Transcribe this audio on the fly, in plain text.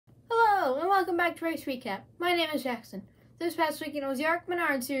Hello, and welcome back to Race Recap. My name is Jackson. This past weekend was the ARCA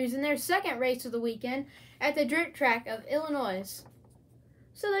Menard Series in their second race of the weekend at the dirt track of Illinois.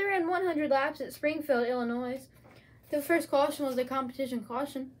 So they ran 100 laps at Springfield, Illinois. The first caution was the competition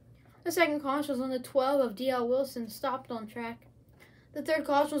caution. The second caution was when the 12 of D.L. Wilson stopped on track. The third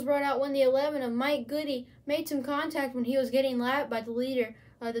caution was brought out when the 11 of Mike Goody made some contact when he was getting lapped by the leader,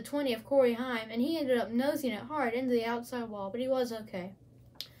 the 20 of Corey Heim, and he ended up nosing it hard into the outside wall, but he was okay.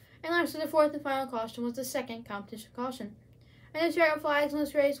 And lastly, the fourth and final caution was the second competition caution. And the chariot flags in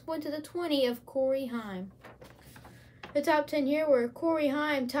this race went to the 20 of Corey Heim. The top 10 here were Corey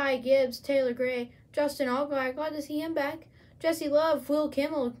Heim, Ty Gibbs, Taylor Gray, Justin Allgaier, glad to see him back, Jesse Love, Will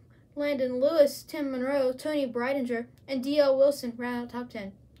Kimmel, Landon Lewis, Tim Monroe, Tony Breidinger, and D.L. Wilson round out top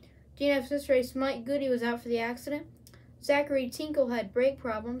 10. DNF's this race, Mike Goody was out for the accident. Zachary Tinkle had brake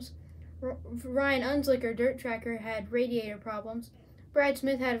problems. Ryan Unslicker, dirt tracker, had radiator problems. Brad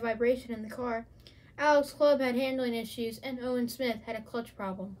Smith had a vibration in the car. Alex Clubb had handling issues, and Owen Smith had a clutch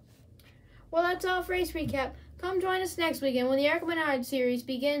problem. Well, that's all for Race Recap. Come join us next weekend when the ARCA Menard Series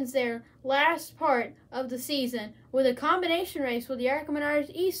begins their last part of the season with a combination race with the ARCA Menard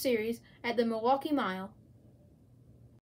East Series at the Milwaukee Mile.